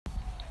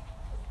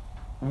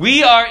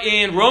We are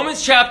in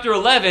Romans chapter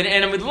 11,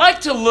 and I would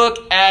like to look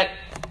at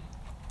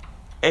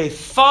a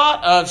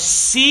thought of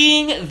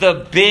seeing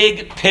the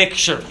big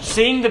picture.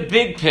 Seeing the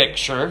big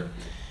picture,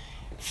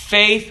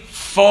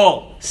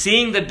 faithful.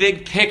 Seeing the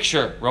big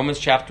picture, Romans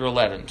chapter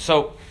 11.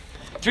 So,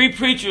 3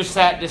 preachers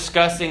sat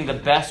discussing the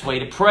best way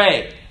to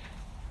pray.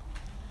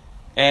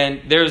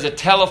 And there's a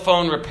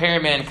telephone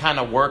repairman kind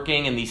of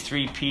working, and these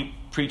 3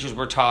 preachers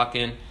were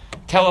talking.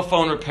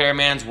 Telephone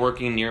repairman's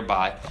working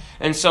nearby.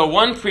 And so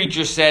one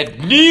preacher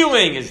said,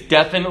 kneeling is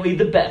definitely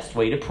the best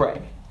way to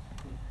pray.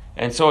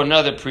 And so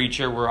another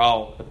preacher, we're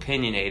all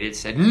opinionated,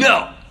 said,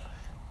 no,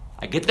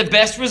 I get the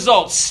best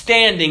results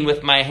standing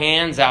with my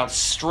hands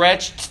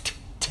outstretched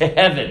to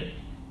heaven.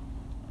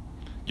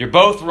 You're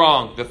both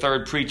wrong, the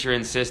third preacher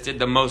insisted.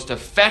 The most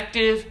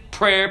effective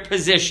prayer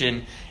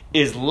position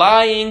is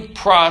lying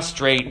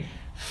prostrate,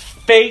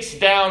 face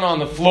down on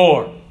the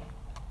floor.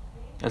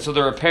 And so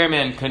the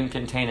repairman couldn't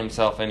contain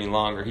himself any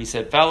longer. He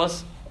said,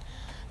 fellas,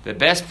 the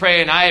best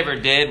praying I ever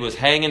did was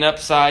hanging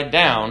upside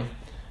down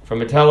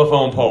from a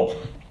telephone pole.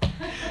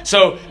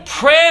 So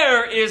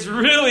prayer is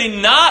really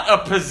not a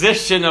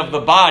position of the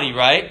body,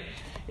 right?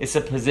 It's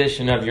a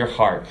position of your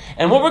heart.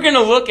 And what we're going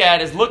to look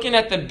at is looking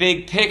at the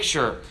big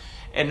picture.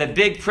 And the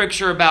big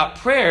picture about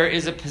prayer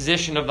is a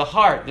position of the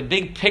heart. The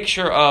big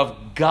picture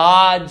of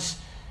God's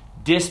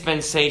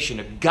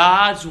dispensation, of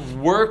God's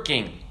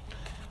working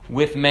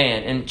with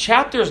man. And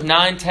chapters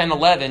 9, 10,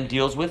 11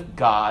 deals with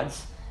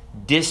God's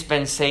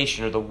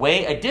dispensation, or the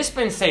way a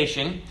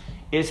dispensation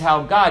is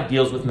how God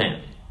deals with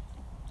man.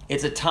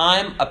 It's a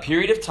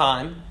period of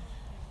time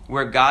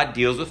where God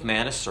deals with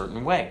man a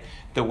certain way.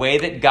 The way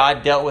that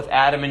God dealt with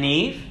Adam and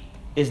Eve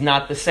is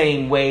not the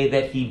same way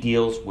that he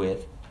deals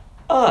with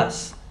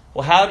us.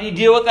 Well, how did he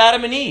deal with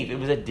Adam and Eve? It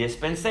was a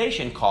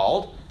dispensation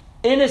called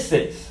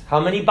innocence.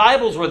 How many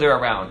Bibles were there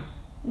around?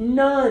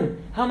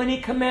 None. How many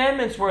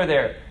commandments were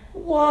there?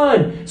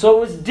 1. So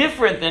it was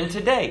different than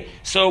today.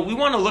 So we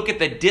want to look at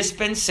the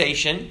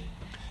dispensation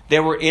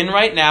that we're in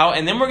right now,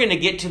 and then we're going to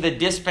get to the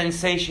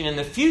dispensation in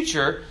the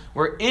future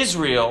where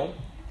Israel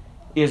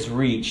is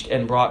reached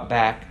and brought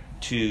back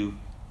to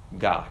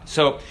God.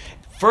 So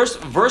first,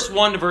 verse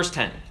 1 to verse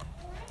 10.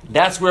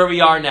 That's where we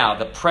are now,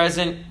 the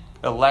present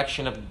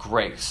election of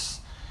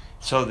grace.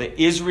 So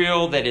the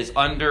Israel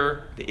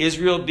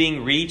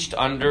being reached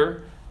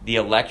under the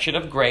election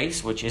of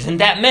grace, which isn't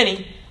that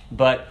many,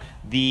 but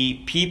the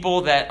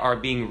people that are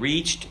being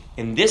reached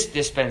in this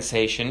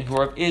dispensation who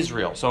are of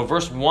Israel. So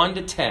verse 1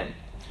 to 10,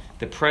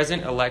 the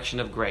present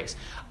election of grace.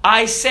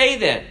 I say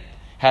then,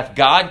 hath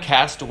God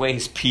cast away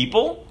his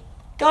people?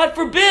 God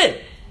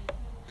forbid.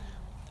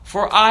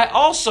 For I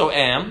also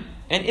am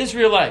an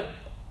Israelite,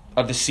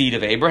 of the seed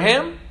of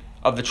Abraham,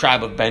 of the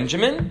tribe of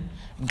Benjamin.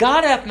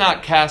 God hath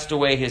not cast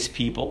away his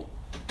people,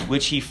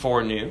 which he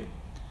foreknew.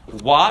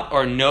 What,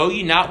 or know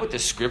ye not what the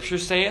Scripture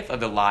saith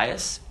of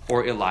Elias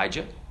or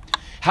Elijah?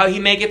 How he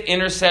maketh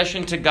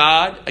intercession to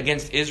God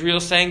against Israel,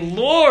 saying,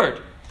 Lord,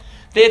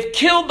 they have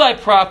killed thy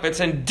prophets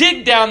and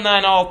digged down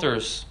thine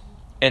altars,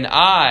 and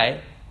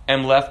I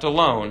am left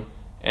alone,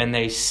 and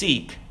they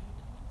seek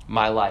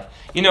my life.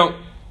 You know,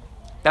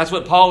 that's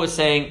what Paul was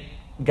saying.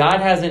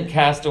 God hasn't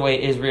cast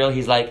away Israel.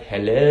 He's like,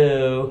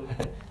 hello,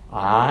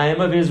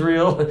 I'm of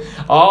Israel.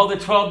 All the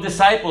 12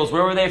 disciples,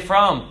 where were they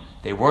from?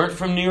 They weren't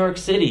from New York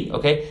City,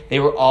 okay? They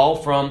were all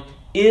from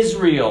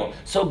Israel.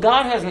 So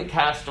God hasn't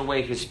cast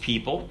away his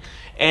people.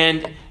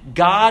 And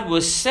Christ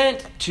was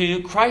sent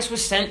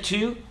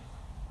to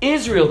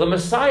Israel. The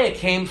Messiah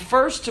came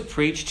first to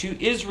preach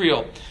to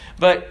Israel.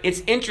 But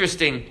it's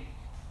interesting.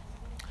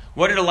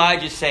 What did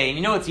Elijah say? And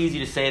you know it's easy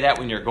to say that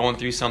when you're going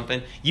through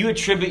something. You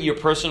attribute your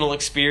personal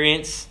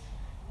experience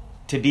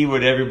to be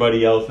what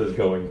everybody else is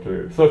going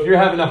through. So if you're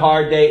having a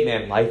hard day,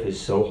 man, life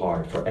is so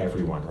hard for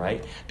everyone,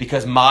 right?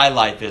 Because my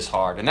life is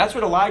hard. And that's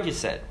what Elijah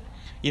said.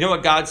 You know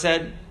what God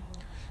said?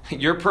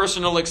 Your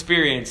personal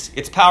experience,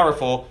 it's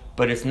powerful,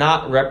 but it's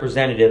not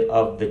representative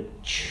of the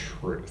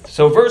truth.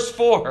 So verse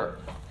 4.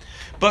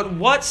 But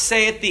what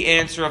saith the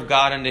answer of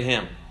God unto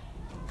him?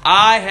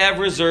 I have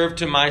reserved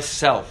to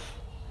myself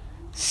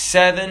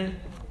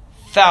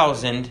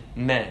 7,000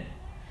 men.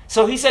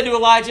 So he said to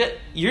Elijah,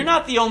 you're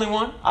not the only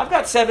one. I've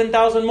got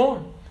 7,000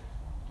 more.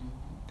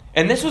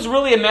 And this was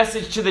really a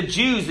message to the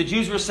Jews. The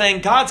Jews were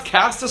saying, God's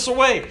cast us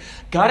away.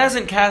 God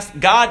hasn't cast...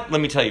 God, let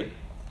me tell you.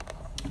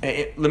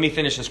 Let me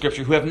finish the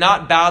scripture. Who have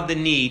not bowed the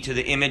knee to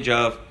the image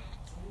of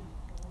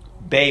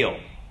Baal.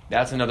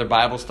 That's another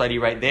Bible study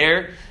right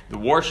there. The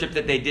worship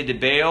that they did to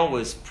Baal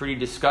was pretty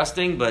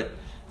disgusting, but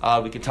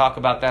we could talk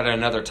about that at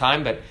another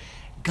time. But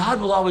God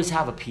will always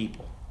have a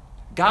people.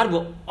 God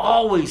will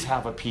always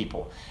have a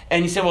people.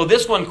 And you say, well,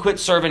 this one quit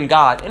serving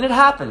God. And it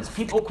happens.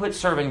 People quit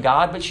serving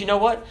God. But you know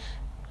what?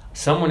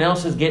 Someone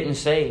else is getting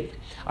saved.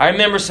 I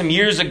remember some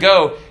years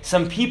ago,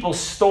 some people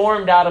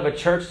stormed out of a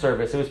church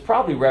service. It was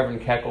probably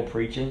Reverend Keckle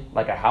preaching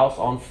like a house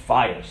on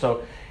fire.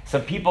 So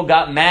some people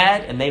got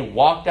mad and they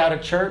walked out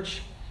of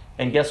church.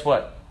 And guess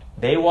what?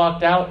 They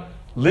walked out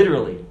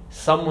literally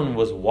someone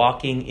was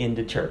walking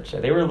into church.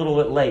 They were a little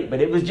bit late,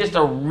 but it was just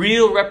a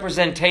real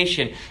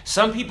representation.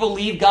 Some people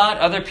leave God,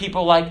 other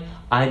people like,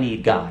 I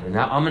need God, and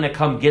I'm going to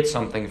come get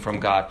something from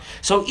God.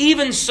 So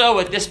even so,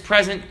 at this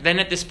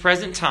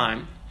present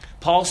time,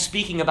 Paul's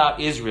speaking about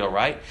Israel,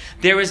 right?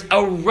 There is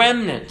a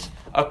remnant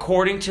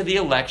according to the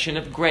election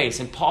of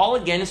grace. And Paul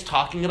again is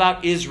talking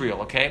about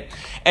Israel, okay?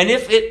 And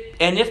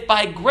if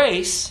by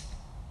grace,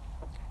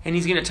 and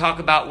he's going to talk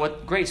about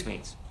what grace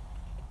means,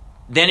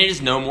 then it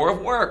is no more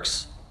of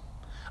works.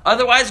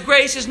 Otherwise,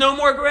 grace is no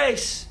more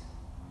grace.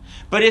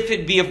 But if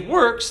it be of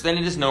works, then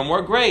it is no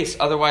more grace.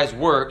 Otherwise,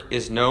 work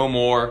is no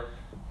more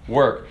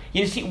work.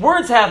 You see,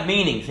 words have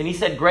meanings. And he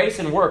said grace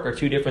and work are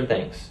two different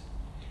things.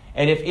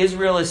 And if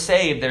Israel is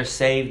saved, they're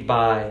saved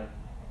by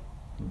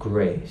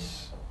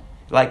grace.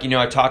 Like,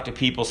 I talk to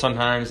people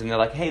sometimes and they're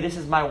like, hey, this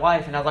is my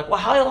wife. And I was like, well,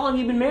 how long have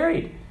you been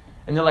married?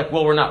 And they're like,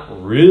 well, we're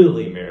not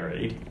really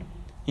married.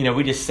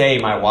 We just say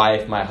my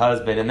wife, my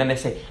husband. And then they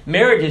say,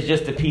 marriage is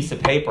just a piece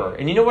of paper.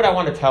 And you know what I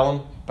want to tell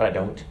them? But I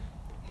don't.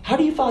 How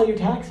do you file your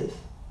taxes?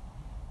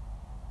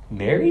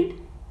 Married?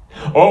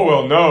 Oh,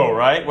 well, no,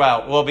 right?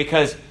 Well,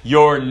 because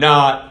you're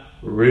not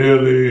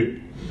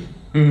really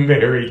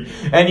married.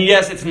 And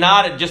yes, it's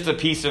not just a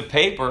piece of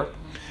paper,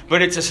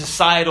 but it's a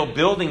societal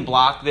building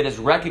block that is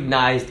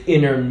recognized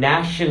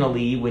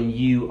internationally when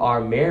you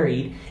are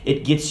married.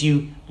 It gets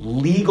you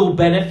legal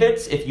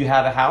benefits if you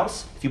have a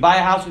house. If you buy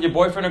a house with your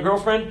boyfriend or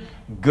girlfriend,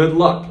 good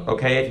luck,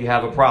 okay, if you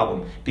have a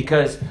problem.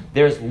 Because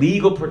there's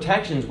legal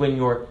protections when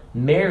you're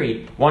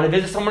married. Want to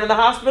visit someone in the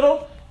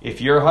hospital? If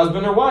you're a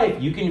husband or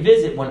wife, you can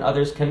visit when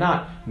others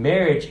cannot.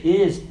 Marriage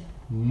is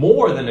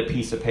more than a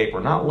piece of paper,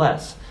 not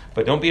less.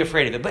 But don't be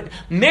afraid of it. But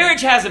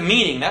marriage has a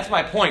meaning. That's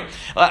my point.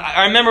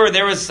 I remember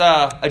there was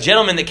a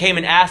gentleman that came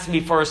and asked me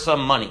for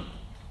some money.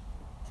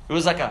 It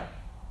was like a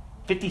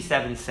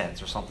 57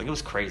 cents or something. It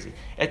was crazy.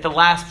 At the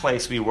last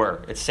place we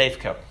were, at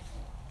Safeco.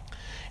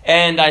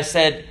 And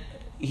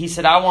he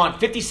said, I want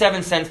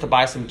 57 cents to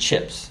buy some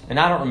chips. And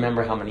I don't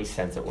remember how many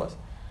cents it was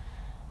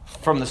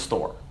from the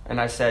store. And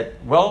I said,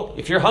 well,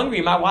 if you're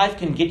hungry, my wife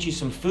can get you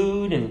some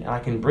food and I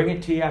can bring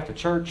it to you after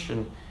church.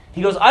 And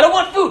he goes, I don't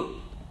want food.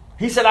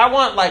 He said, I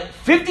want like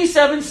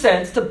 57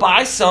 cents to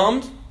buy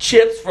some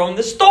chips from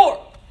the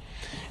store.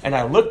 And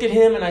I looked at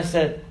him and I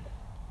said,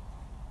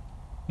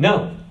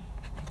 no.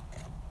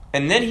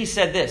 And then he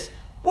said this,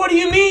 what do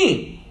you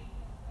mean?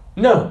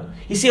 No.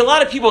 You see, a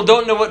lot of people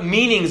don't know what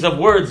meanings of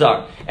words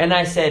are. And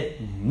I said,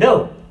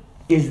 no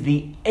is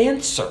the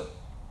answer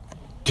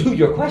to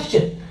your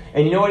question.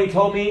 And you know what he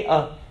told me?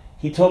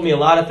 He told me a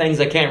lot of things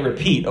I can't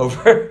repeat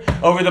over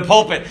the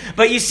pulpit.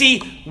 But you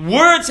see,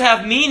 words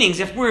have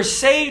meanings. If we're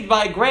saved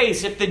by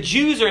grace, if the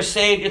Jews are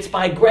saved, it's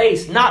by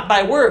grace, not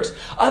by works.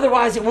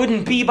 Otherwise, it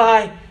wouldn't be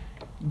by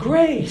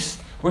grace.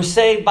 We're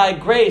saved by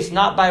grace,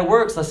 not by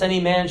works, lest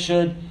any man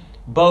should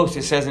boast,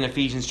 it says in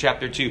Ephesians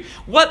chapter 2.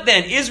 What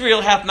then?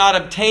 Israel hath not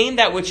obtained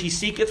that which he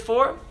seeketh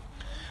for,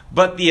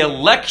 but the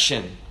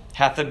election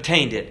hath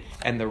obtained it,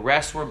 and the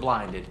rest were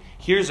blinded.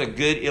 Here's a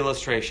good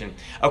illustration.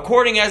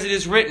 According as it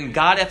is written,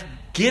 God hath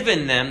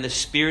given them the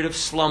spirit of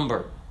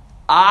slumber,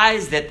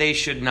 eyes that they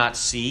should not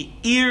see,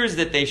 ears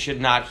that they should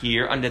not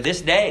hear, unto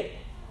this day.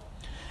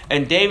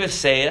 And David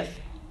saith,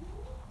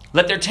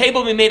 let their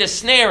table be made a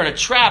snare and a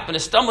trap and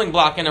a stumbling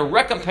block and a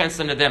recompense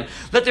unto them.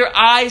 Let their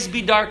eyes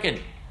be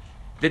darkened,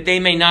 that they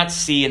may not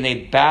see, and they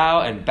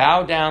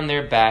bow down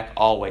their back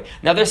always.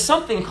 Now there's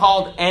something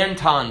called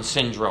Anton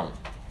syndrome,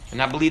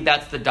 and I believe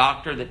that's the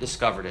doctor that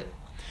discovered it.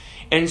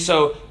 And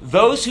so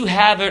those who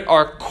have it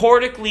are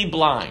cortically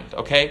blind,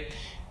 okay,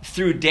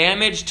 through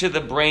damage to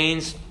the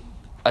brain's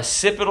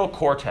occipital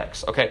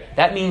cortex, okay.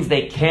 That means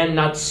they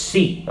cannot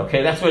see,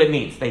 okay. That's what it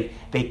means.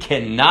 They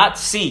cannot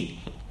see.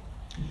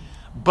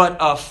 But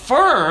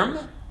affirm,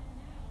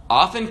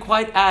 often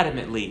quite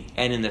adamantly,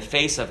 and in the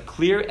face of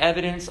clear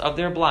evidence of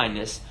their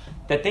blindness,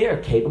 that they are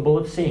capable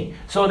of seeing.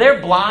 So they're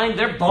blind,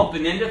 they're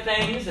bumping into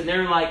things, and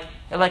they're like,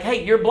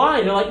 hey, you're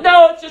blind. They're like,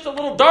 no, it's just a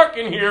little dark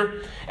in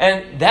here.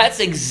 And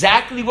that's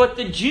exactly what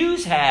the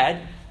Jews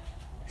had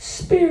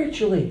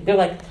spiritually. They're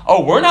like,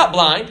 oh, we're not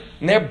blind.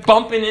 And they're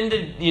bumping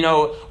into,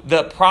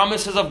 the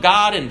promises of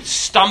God and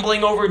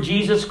stumbling over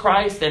Jesus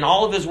Christ and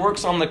all of his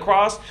works on the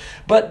cross.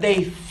 But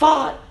they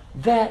thought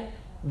that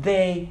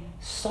they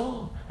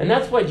saw. And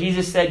that's why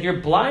Jesus said,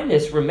 your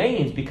blindness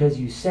remains because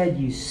you said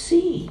you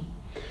see.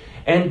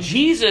 And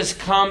Jesus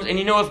comes, and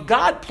if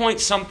God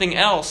points something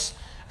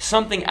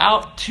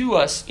out to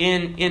us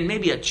in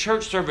maybe a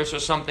church service or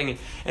something,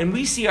 and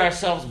we see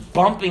ourselves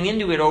bumping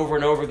into it over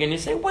and over again, you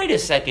say, wait a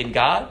second,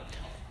 God,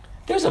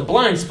 there's a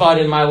blind spot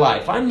in my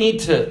life. I need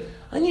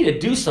to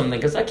do something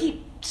because I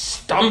keep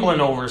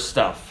stumbling over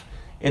stuff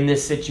in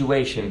this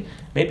situation.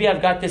 Maybe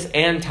I've got this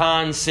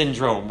Anton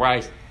syndrome where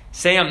I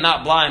say I'm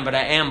not blind, but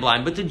I am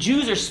blind. But the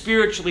Jews are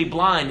spiritually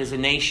blind as a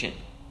nation,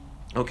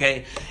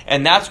 okay?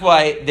 And that's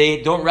why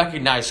they don't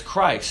recognize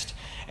Christ.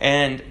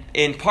 And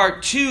in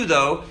part 2,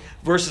 though,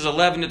 verses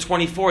 11 to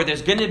 24,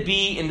 there's going to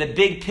be, in the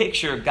big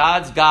picture,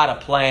 God's got a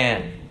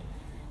plan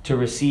to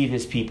receive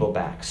his people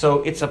back.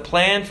 So it's a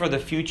plan for the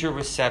future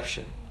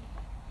reception.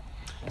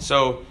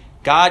 So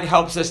God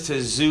helps us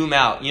to zoom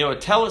out. You know, a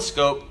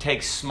telescope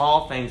takes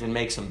small things and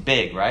makes them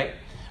big, right?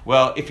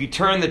 Well, if you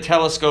turn the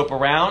telescope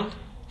around,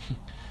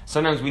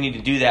 sometimes we need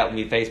to do that when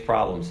we face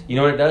problems. You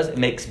know what it does? It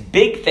makes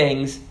big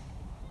things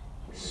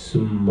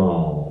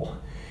small.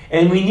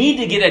 And we need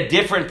to get a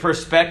different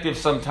perspective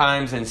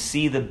sometimes and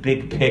see the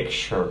big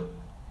picture.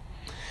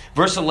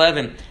 Verse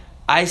 11,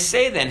 I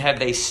say then, have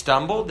they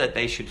stumbled that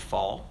they should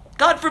fall?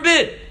 God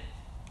forbid.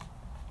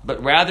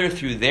 But rather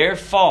through their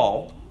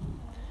fall,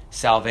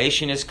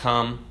 salvation has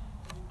come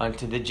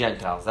unto the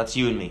Gentiles. That's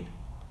you and me.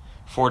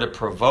 For to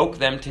provoke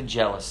them to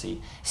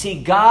jealousy.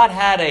 See, God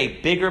had a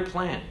bigger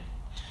plan.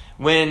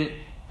 When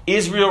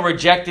Israel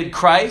rejected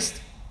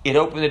Christ, it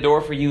opened the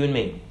door for you and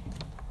me.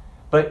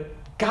 But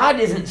God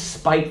isn't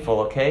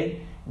spiteful,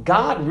 okay?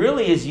 God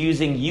really is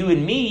using you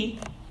and me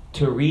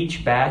to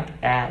reach back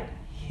at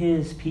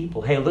His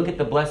people. Hey, look at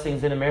the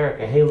blessings in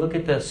America. Hey, look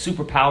at the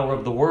superpower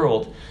of the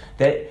world.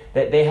 That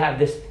they have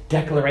this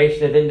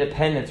Declaration of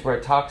Independence where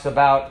it talks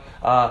about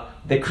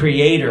the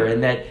Creator,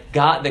 and that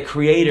God, the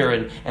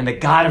Creator, and the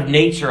God of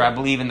nature, I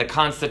believe, in the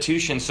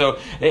Constitution. So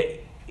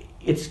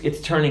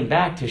it's turning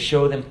back to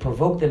show them,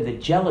 provoke them to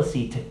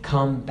jealousy, to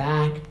come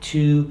back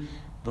to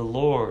the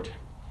Lord.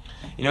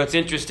 You know, it's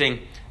interesting.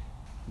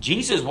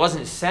 Jesus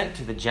wasn't sent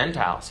to the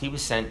Gentiles. He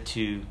was sent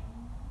to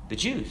the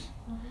Jews.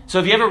 So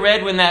have you ever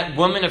read when that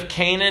woman of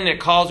Canaan, it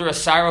calls her a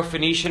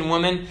Syrophoenician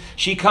woman,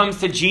 she comes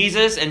to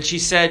Jesus and she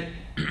said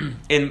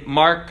in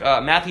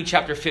Matthew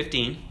chapter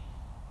 15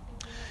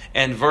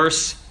 and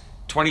verse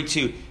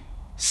 22,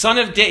 Son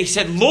of David, he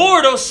said,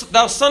 Lord, O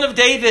thou son of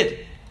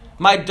David,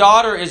 my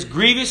daughter is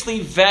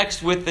grievously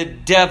vexed with the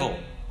devil.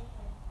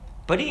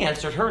 But he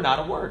answered her not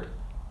a word.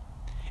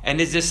 And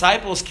his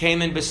disciples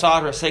came and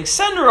besought her, saying,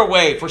 Send her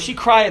away, for she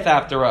crieth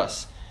after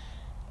us.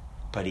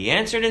 But he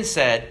answered and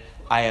said,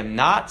 I am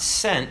not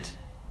sent,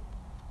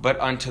 but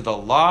unto the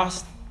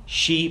lost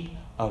sheep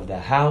of the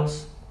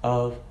house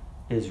of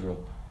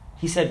Israel.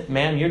 He said,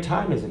 ma'am, your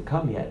time hasn't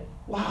come yet.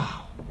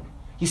 Wow.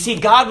 You see,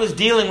 God was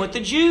dealing with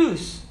the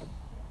Jews.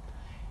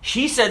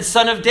 She said,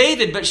 Son of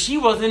David, but she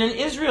wasn't an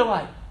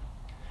Israelite.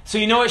 So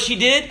you know what she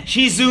did?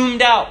 She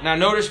zoomed out. Now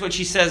notice what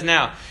she says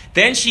now.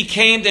 Then she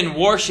came and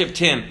worshipped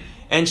him.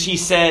 And she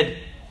said,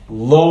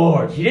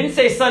 Lord. She didn't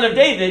say Son of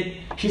David.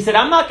 She said,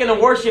 I'm not going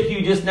to worship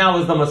you just now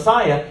as the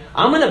Messiah.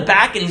 I'm going to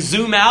back and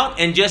zoom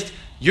out and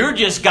you're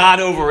just God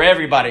over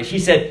everybody. She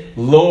said,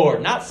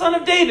 Lord. Not Son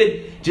of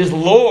David, just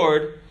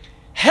Lord.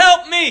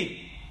 Help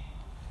me.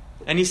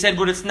 And he said,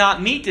 but it's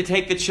not meet to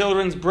take the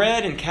children's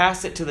bread and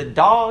cast it to the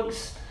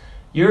dogs.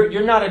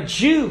 You're not a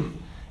Jew.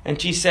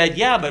 And she said,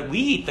 yeah, but we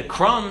eat the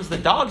crumbs. The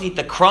dogs eat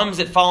the crumbs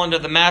that fall into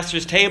the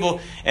master's table.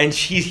 And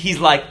he's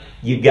like,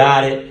 you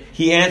got it.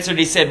 He answered,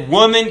 he said,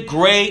 woman,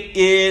 great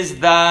is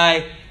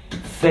thy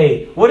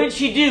faith. What did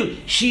she do?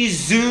 She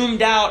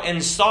zoomed out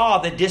and saw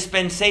the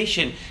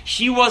dispensation.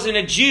 She wasn't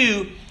a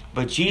Jew,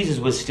 but Jesus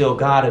was still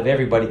God of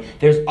everybody.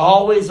 There's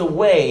always a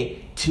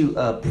way to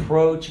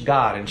approach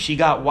God, and she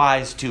got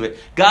wise to it.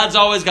 God's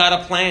always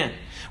got a plan.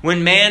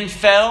 When man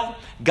fell,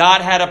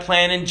 God had a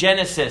plan in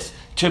Genesis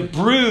to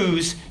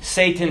bruise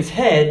Satan's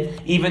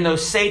head, even though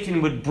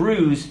Satan would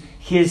bruise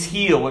his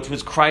heel, which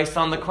was Christ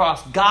on the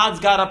cross. God's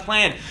got a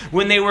plan.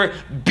 When they were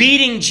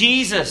beating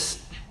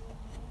Jesus,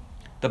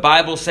 the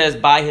Bible says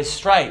by his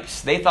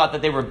stripes. They thought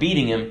that they were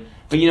beating him,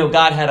 but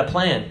God had a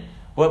plan.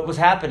 What was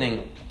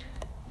happening?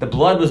 The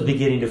blood was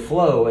beginning to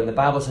flow, and the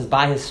Bible says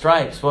by his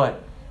stripes,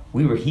 what?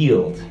 We were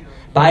healed.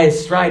 By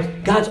his stripes.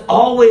 God's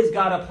always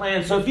got a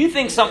plan. So if you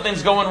think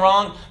something's going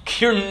wrong,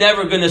 you're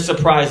never going to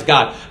surprise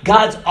God.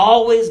 God's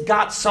always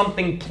got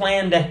something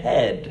planned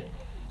ahead.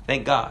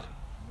 Thank God.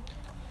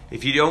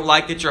 If you don't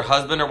like that your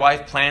husband or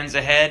wife plans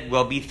ahead,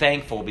 well, be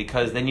thankful,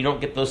 because then you don't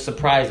get those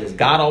surprises.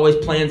 God always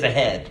plans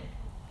ahead.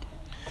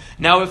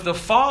 Now, if the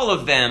fall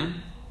of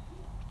them,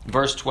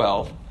 verse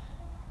 12,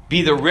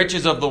 be the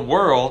riches of the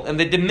world, and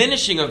the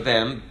diminishing of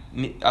them,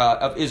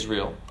 of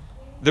Israel,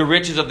 the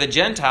riches of the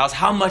Gentiles,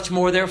 how much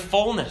more their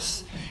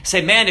fullness?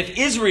 Say, man, if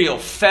Israel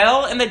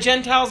fell and the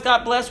Gentiles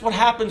got blessed, what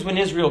happens when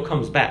Israel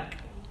comes back?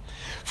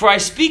 For I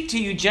speak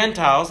to you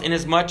Gentiles,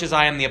 inasmuch as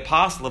I am the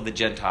apostle of the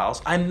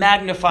Gentiles, I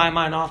magnify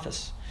mine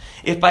office.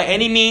 If by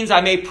any means I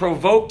may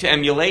provoke to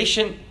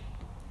emulation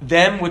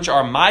them which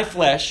are my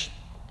flesh,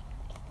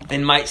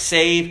 and might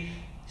save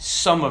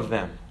some of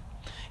them.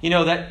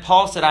 That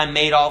Paul said, I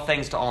made all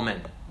things to all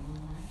men,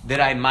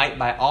 that I might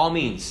by all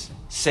means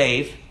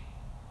save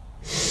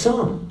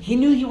some. He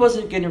knew he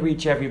wasn't going to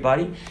reach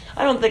everybody.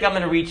 I don't think I'm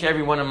going to reach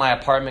everyone in my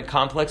apartment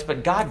complex,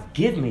 but God,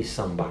 give me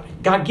somebody.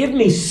 God, give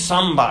me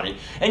somebody.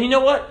 And you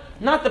know what?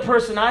 Not the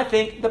person I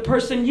think, the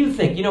person you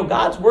think.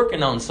 God's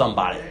working on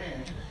somebody.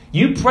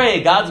 You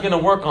pray God's going to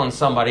work on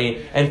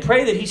somebody, and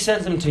pray that he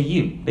sends them to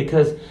you,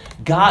 because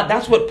God,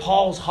 that's what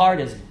Paul's heart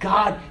is.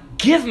 God,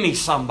 give me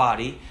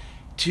somebody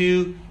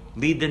to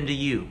lead them to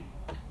you.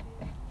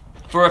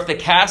 For if the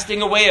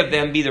casting away of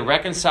them be the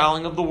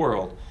reconciling of the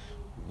world,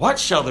 what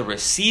shall the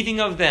receiving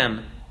of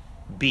them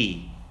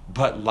be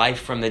but life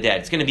from the dead?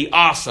 It's going to be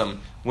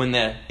awesome when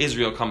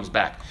Israel comes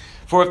back.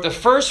 For if the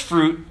first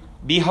fruit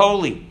be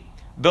holy.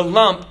 The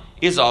lump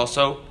is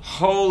also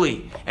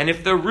holy. And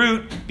if the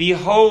root be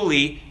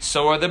holy,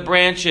 so are the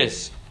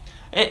branches.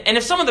 And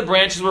if some of the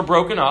branches were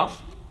broken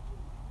off,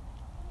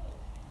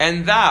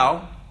 and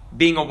thou,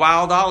 being a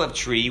wild olive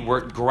tree,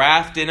 wert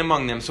grafted in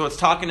among them. So it's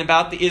talking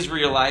about the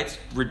Israelites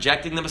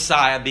rejecting the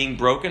Messiah, being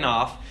broken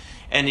off.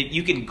 And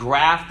you can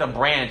graft a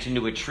branch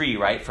into a tree,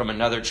 right, from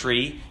another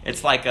tree.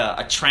 It's like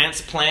a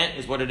transplant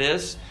is what it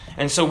is.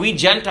 And so we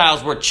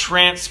Gentiles were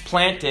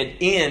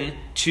transplanted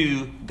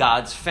into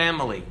God's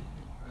family.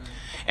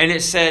 And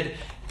it said,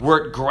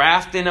 wert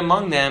grafted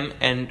among them,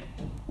 and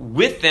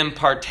with them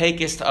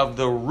partakest of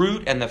the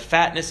root and the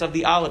fatness of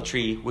the olive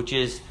tree, which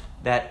is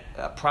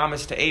that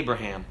promise to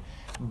Abraham.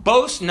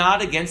 Boast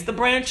not against the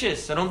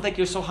branches. So don't think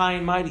you're so high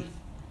and mighty.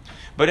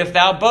 But if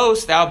thou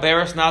boast, thou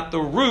bearest not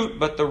the root,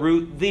 but the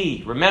root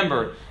thee.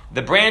 Remember,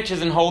 the branch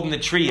isn't holding the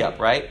tree up,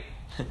 right?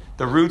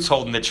 The root's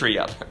holding the tree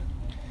up.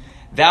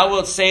 Thou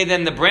wilt say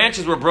then, the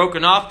branches were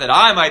broken off that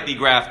I might be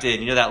grafted.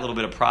 You know, that little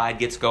bit of pride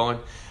gets going.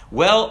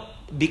 Well,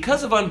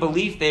 because of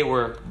unbelief they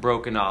were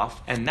broken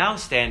off, and thou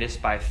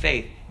standest by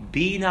faith.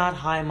 Be not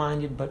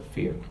high-minded, but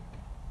fear.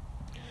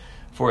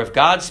 For if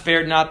God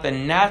spared not the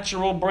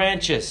natural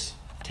branches,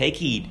 take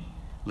heed,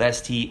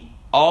 lest he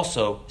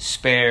also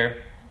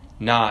spare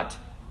not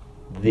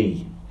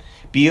thee.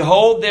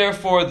 Behold,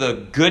 therefore,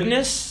 the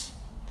goodness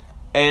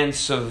and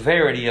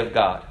severity of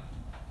God.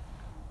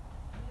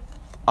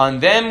 On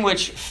them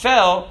which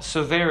fell,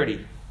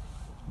 severity,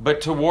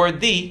 but toward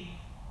thee,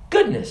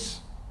 goodness.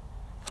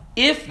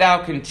 If thou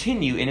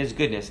continue in his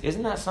goodness.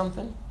 Isn't that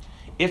something?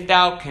 If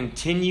thou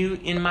continue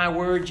in my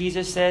word,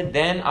 Jesus said,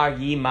 then are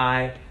ye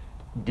my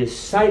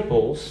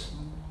disciples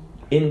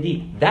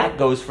indeed. That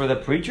goes for the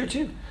preacher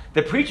too.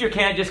 The preacher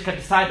can't just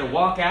decide to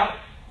walk out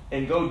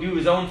and go do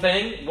his own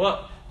thing.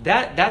 Well,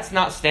 that's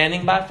not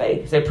standing by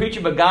faith. Say, preacher,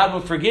 but God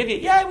will forgive you.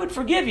 Yeah, he would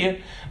forgive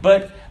you,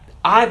 but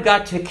I've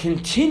got to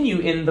continue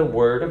in the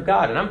Word of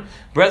God.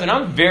 And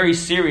I'm very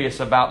serious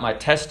about my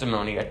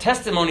testimony. A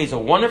testimony is a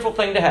wonderful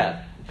thing to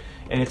have,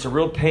 and it's a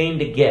real pain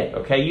to get,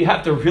 okay? You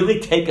have to really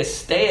take a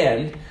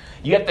stand.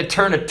 You have to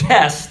turn a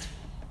test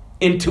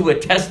into a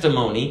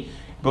testimony.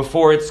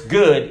 Before it's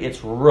good,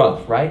 it's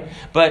rough, right?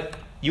 But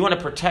you want to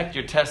protect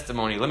your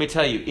testimony. Let me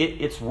tell you,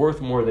 it's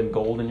worth more than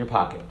gold in your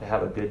pocket to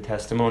have a good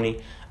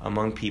testimony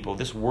among people.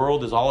 This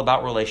world is all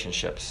about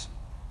relationships.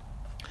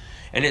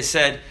 And it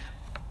said,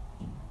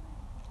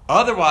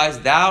 otherwise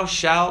thou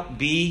shalt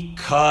be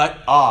cut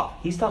off.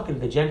 He's talking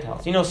to the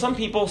Gentiles. You know, some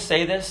people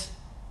say this,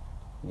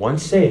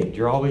 once saved,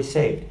 you're always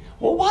saved.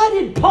 Well, why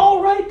did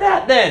Paul write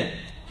that then?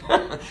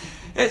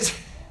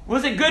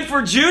 Was it good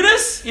for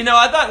Judas? You know,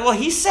 I thought, well,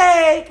 he's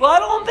saved. Well, I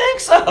don't think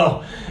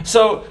so.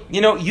 So,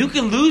 you know, you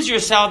can lose your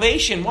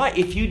salvation. Why?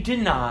 If you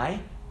deny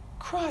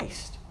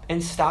Christ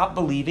and stop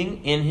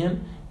believing in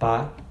him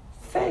by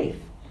faith.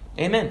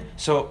 Amen.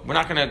 So we're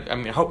not going to,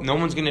 I hope no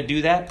one's going to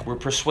do that. We're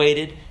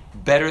persuaded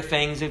better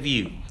things of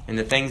you and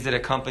the things that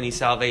accompany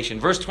salvation.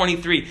 Verse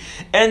 23,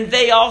 and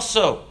they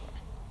also,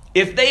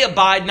 if they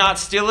abide not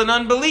still in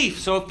unbelief.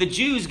 So if the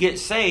Jews get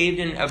saved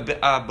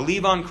and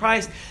believe on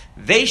Christ,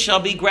 they shall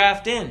be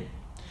grafted in.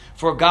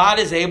 For God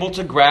is able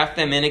to graft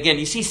them in again.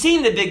 You see,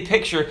 seeing the big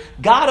picture,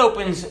 God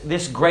opens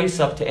this grace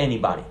up to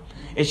anybody.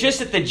 It's just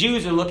that the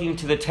Jews are looking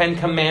to the 10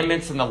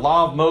 Commandments and the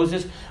law of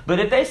Moses. But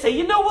if they say,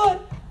 you know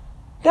what?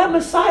 That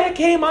Messiah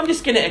came, I'm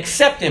just going to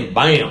accept him.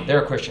 Bam!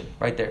 They're a Christian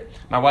right there.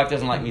 My wife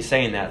doesn't like me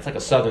saying that. It's like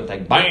a southern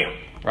thing. Bam!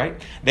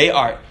 Right? They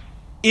are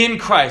in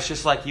Christ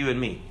just like you and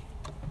me.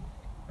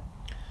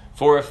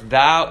 For if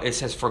thou, it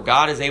says, for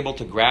God is able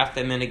to graft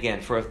them in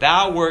again. For if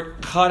thou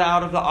wert cut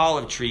out of the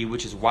olive tree,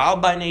 which is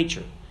wild by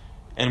nature,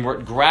 and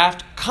wert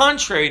grafted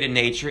contrary to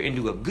nature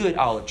into a good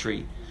olive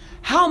tree,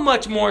 how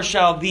much more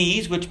shall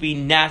these, which be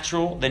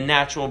natural, the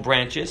natural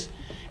branches,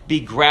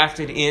 be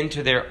grafted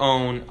into their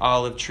own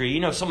olive tree? You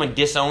know, if someone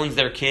disowns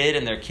their kid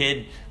and their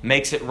kid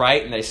makes it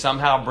right and they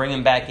somehow bring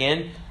him back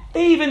in,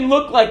 they even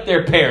look like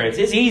their parents.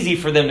 It's easy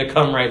for them to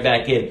come right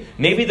back in.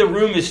 Maybe the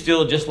room is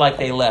still just like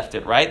they left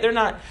it, right? They're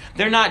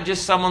not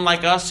just someone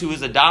like us who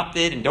is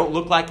adopted and don't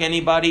look like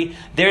anybody.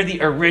 They're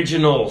the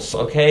originals,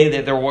 okay?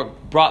 They're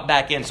brought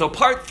back in. So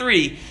part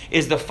 3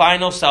 is the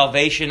final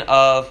salvation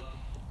of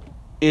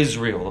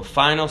Israel, the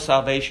final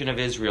salvation of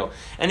Israel.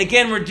 And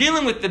again, we're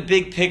dealing with the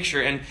big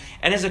picture. And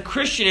as a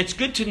Christian, it's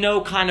good to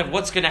know kind of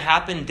what's going to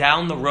happen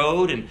down the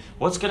road and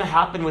what's going to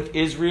happen with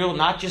Israel.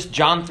 Not just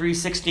John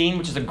 3:16,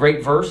 which is a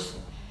great verse,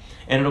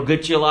 and it'll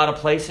get you a lot of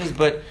places.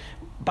 But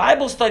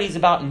Bible study is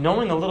about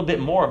knowing a little bit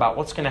more about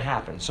what's going to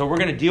happen. So we're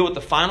going to deal with the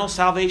final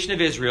salvation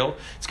of Israel.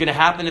 It's going to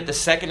happen at the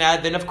second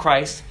advent of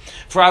Christ.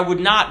 For I would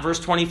not,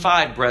 verse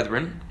 25,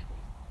 brethren,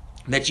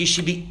 that ye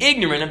should be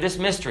ignorant of this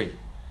mystery.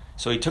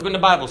 So he took him to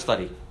Bible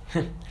study.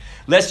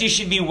 Lest you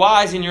should be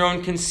wise in your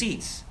own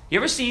conceits. You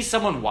ever see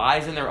someone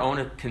wise in their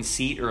own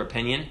conceit or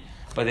opinion,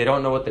 but they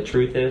don't know what the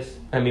truth is?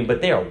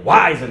 But they are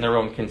wise in their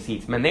own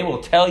conceits. Man, they will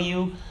tell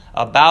you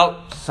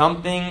about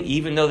something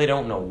even though they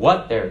don't know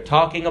what they're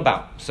talking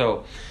about.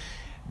 So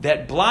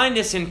that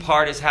blindness in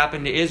part has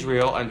happened to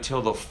Israel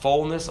until the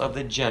fullness of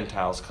the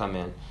Gentiles come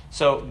in.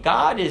 So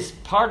God is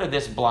part of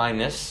this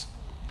blindness,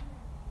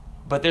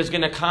 but there's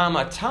going to come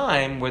a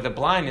time where the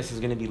blindness is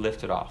going to be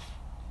lifted off.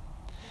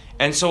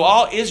 And so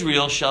all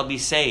Israel shall be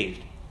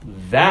saved.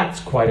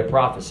 That's quite a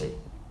prophecy.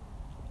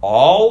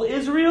 All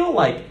Israel?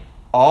 Like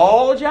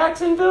all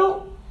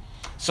Jacksonville?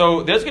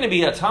 So there's going to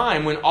be a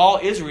time when all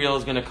Israel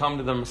is going to come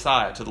to the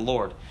Messiah, to the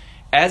Lord.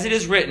 As it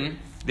is written,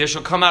 there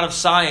shall come out of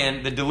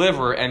Zion the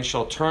deliverer, and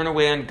shall turn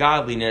away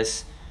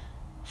ungodliness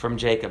from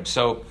Jacob.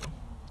 So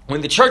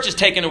when the church is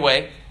taken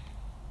away,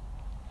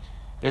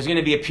 there's going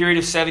to be a period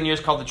of 7 years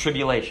called the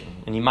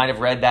tribulation. And you might have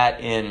read that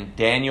in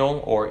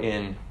Daniel or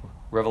in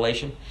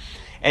Revelation.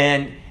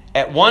 And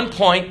at one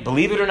point,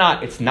 believe it or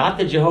not, it's not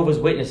the Jehovah's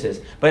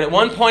Witnesses, but at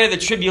one point of the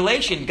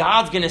tribulation,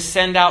 God's going to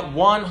send out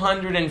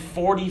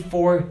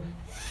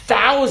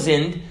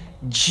 144,000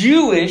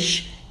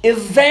 Jewish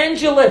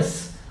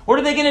evangelists. What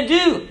are they going to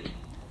do?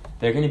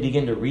 They're going to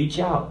begin to reach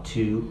out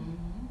to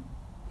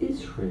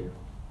Israel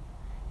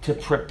to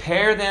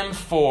prepare them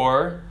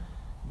for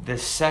the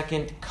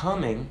second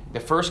coming. The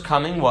first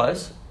coming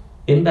was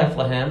in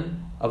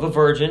Bethlehem of a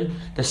virgin.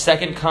 The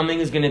second coming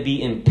is going to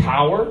be in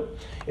power.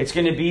 It's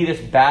going to be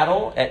this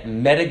battle at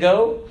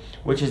Megiddo,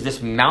 which is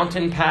this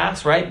mountain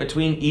pass, right,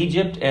 between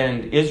Egypt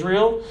and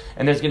Israel.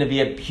 And there's going to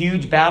be a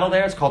huge battle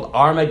there. It's called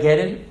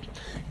Armageddon.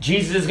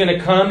 Jesus is going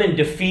to come and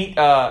defeat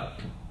the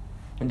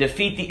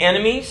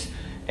enemies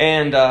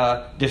and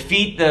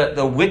defeat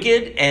the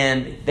wicked.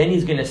 And then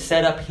he's going to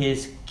set up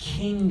his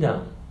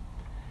kingdom.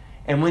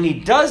 And when he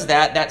does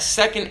that, that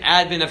second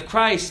advent of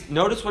Christ,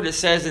 notice what it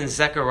says in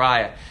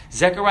Zechariah.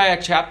 Zechariah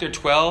chapter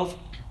 12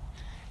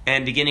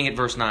 and beginning at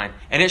verse 9.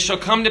 And it shall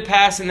come to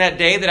pass in that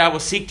day that I will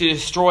seek to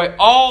destroy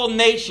all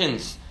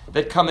nations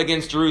that come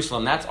against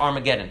Jerusalem. That's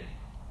Armageddon.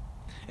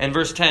 And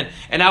verse 10.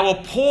 And I will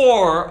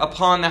pour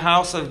upon the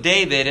house of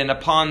David and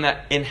upon the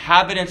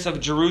inhabitants of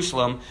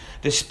Jerusalem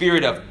the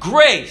spirit of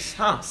grace.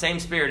 Same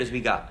spirit as we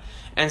got.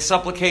 And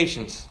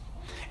supplications.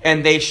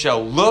 And they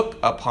shall look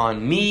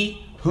upon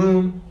me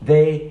whom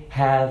they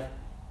have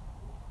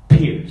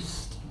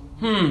pierced.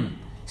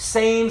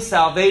 Same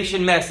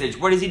salvation message.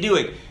 What is he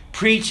doing?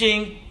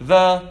 Preaching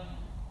the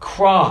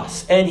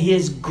cross and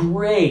his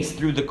grace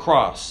through the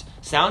cross.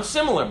 Sounds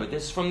similar, but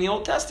this is from the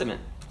Old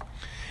Testament.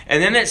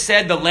 And then it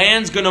said the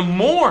land's going to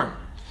mourn.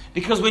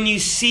 Because when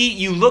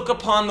you look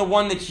upon the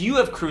one that you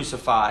have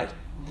crucified.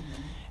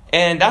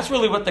 And that's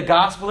really what the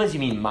gospel is. You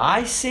mean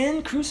my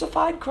sin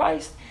crucified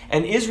Christ?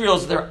 And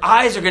Israel's, their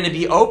eyes are going to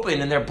be open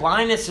and their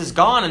blindness is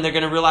gone. And they're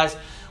going to realize,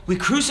 we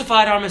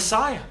crucified our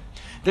Messiah.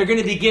 They're going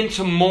to begin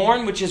to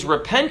mourn, which is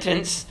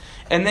repentance.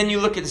 And then you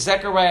look at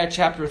Zechariah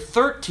chapter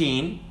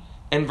 13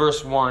 and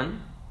verse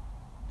 1.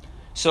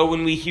 So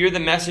when we hear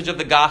the message of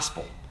the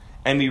gospel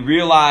and we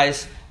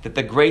realize that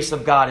the grace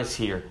of God is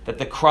here, that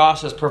the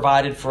cross has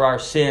provided for our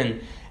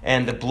sin,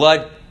 and the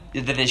blood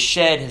that is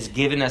shed has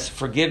given us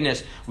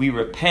forgiveness, we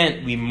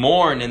repent, we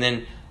mourn. And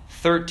then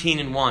 13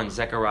 and 1,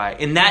 Zechariah.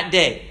 In that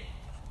day,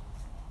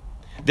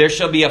 there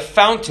shall be a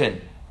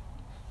fountain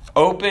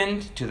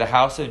opened to the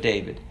house of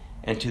David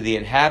and to the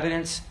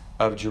inhabitants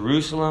of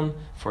Jerusalem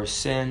for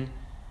sin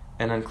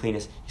and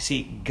uncleanness. You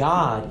see,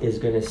 God is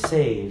going to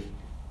save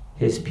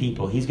his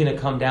people. He's going to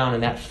come down,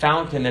 and that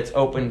fountain that's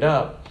opened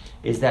up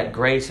is that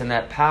grace and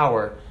that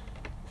power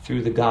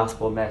through the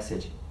gospel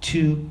message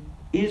to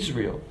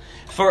Israel.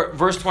 For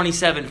verse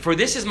 27, for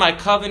this is my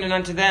covenant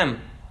unto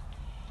them,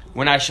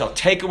 when I shall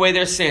take away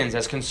their sins,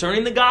 as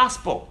concerning the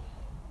gospel,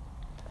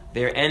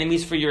 they are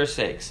enemies for your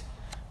sakes.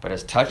 But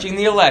as touching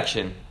the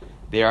election,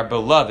 they are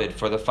beloved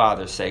for the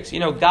Father's sakes. You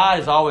know, God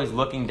is always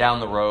looking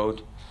down the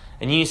road.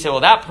 And you say,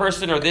 well, that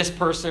person or this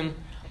person.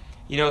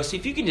 You know, see,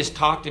 if you can just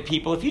talk to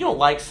people. If you don't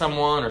like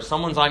someone or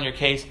someone's on your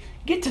case,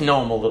 get to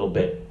know them a little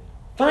bit.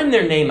 Find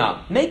their name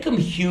out. Make them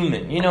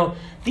human. You know,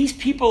 these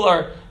people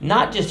are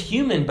not just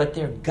human, but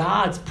they're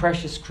God's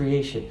precious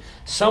creation.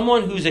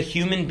 Someone who's a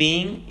human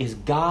being is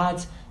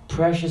God's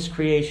precious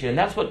creation. And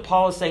that's what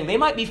Paul is saying. They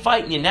might be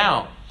fighting you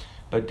now,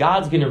 but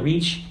God's going to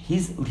reach.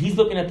 He's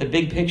looking at the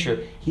big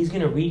picture. He's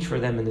going to reach for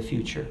them in the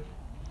future.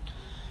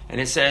 And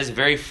it says, a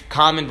very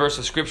common verse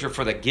of Scripture,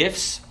 for the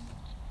gifts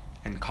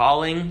and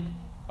calling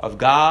of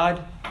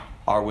God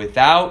are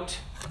without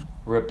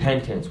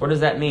repentance. What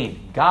does that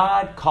mean?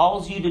 God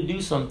calls you to do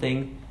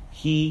something.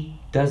 He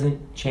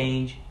doesn't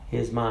change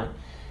his mind.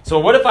 So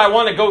what if I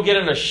want to go get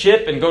on a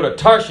ship and go to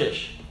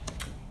Tarshish?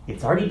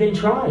 It's already been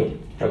tried,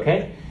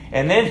 okay?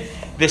 And then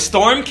the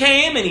storm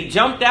came and he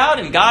jumped out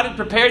and God had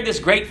prepared this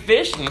great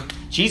fish and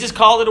Jesus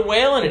called it a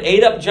whale and it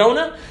ate up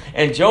Jonah.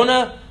 And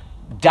Jonah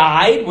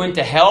died, went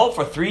to hell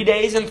for 3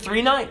 days and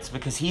 3 nights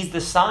because he's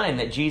the sign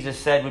that Jesus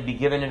said would be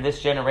given to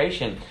this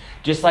generation.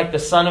 Just like the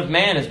Son of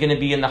Man is going to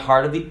be in the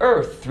heart of the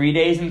earth 3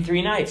 days and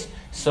 3 nights.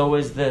 So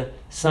is the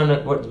son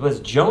of what was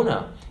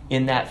Jonah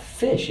in that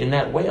fish, in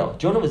that whale.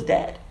 Jonah was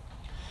dead.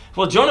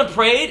 Well, Jonah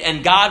prayed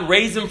and God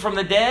raised him from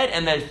the dead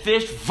and that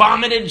fish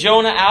vomited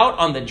Jonah out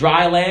on the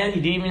dry land.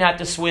 He didn't even have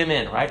to swim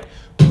in, right?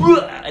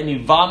 And he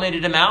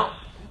vomited him out.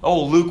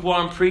 Oh,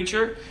 lukewarm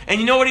preacher. And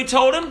you know what he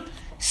told him?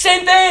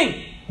 Same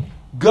thing.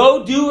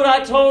 Go do what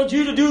I told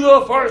you to do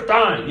the first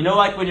time. You know,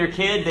 like when your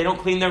kid, they don't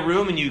clean their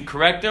room and you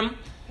correct them.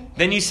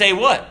 Then you say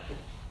what?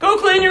 Go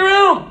clean your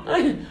room.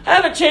 I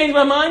haven't changed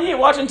my mind yet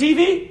watching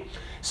TV.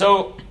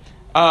 So,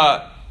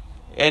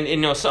 and you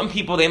know, some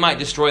people, they might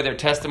destroy their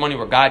testimony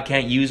where God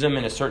can't use them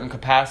in a certain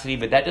capacity,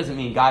 but that doesn't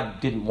mean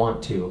God didn't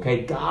want to,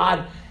 okay?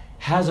 God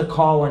has a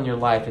call on your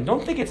life, and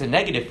don't think it's a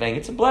negative thing.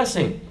 It's a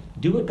blessing.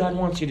 Do what God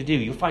wants you to do.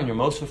 You'll find your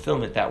most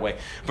fulfillment that way.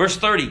 Verse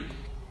 30,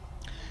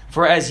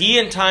 for as ye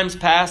in times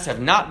past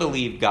have not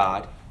believed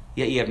God,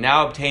 yet ye have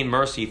now obtained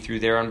mercy through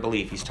their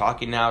unbelief. He's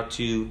talking now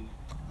to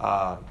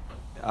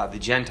the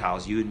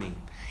Gentiles, you and me.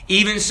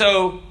 Even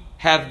so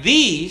have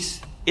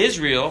these,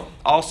 Israel,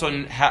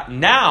 also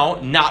now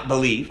not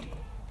believed,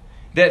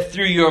 that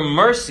through your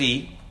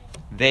mercy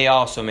they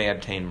also may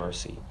obtain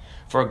mercy.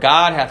 For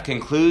God hath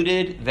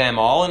concluded them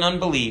all in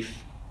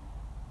unbelief,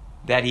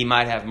 that he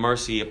might have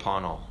mercy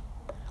upon all.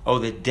 Oh,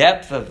 the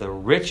depth of the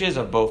riches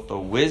of both the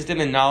wisdom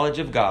and knowledge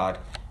of God,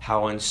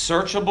 how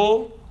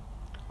unsearchable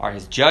are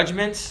his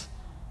judgments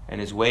and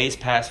his ways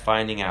past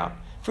finding out.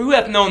 For who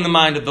hath known the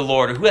mind of the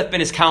Lord, or who hath been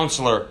his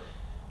counselor,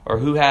 or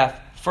who hath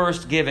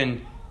first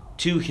given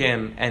to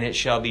him, and it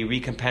shall be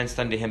recompensed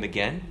unto him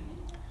again?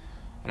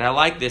 And I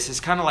like this. It's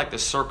kind of like the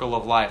circle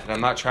of life. And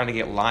I'm not trying to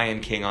get Lion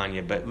King on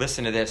you, but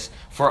listen to this.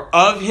 For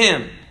of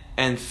him,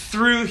 and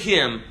through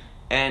him,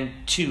 and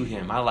to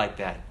him. I like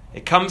that.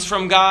 It comes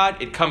from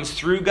God. It comes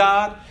through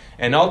God.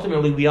 And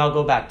ultimately, we all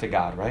go back to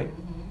God, right?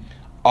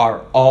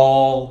 Are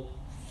all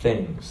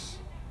things,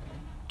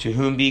 to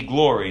whom be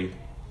glory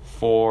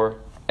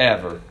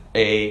forever.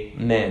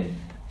 Amen.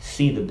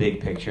 See the big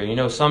picture. You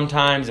know,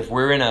 sometimes if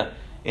we're in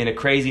a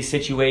crazy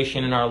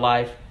situation in our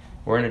life,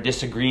 we're in a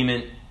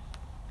disagreement.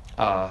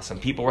 Some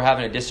people were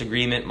having a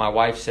disagreement. My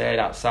wife said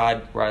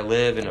outside where I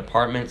live in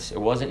apartments. It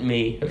wasn't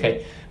me.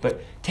 Okay,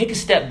 but take a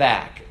step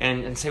back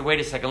and say, wait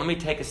a second. Let me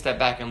take a step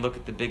back and look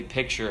at the big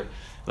picture.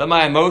 Let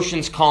my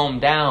emotions calm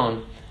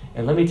down,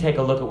 and let me take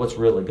a look at what's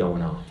really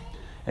going on.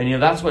 And you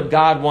know, that's what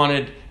God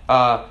wanted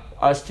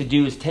us to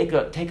do, is take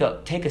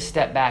a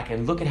step back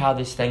and look at how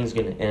this thing's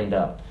going to end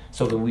up,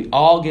 so that we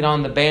all get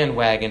on the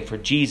bandwagon for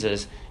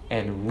Jesus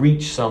and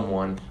reach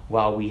someone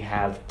while we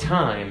have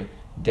time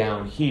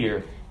down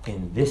here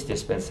in this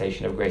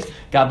dispensation of grace.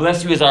 God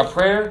bless you is our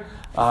prayer.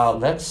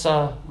 Let's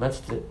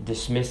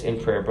dismiss in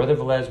prayer. Brother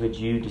Velez, would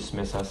you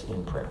dismiss us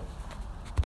in prayer?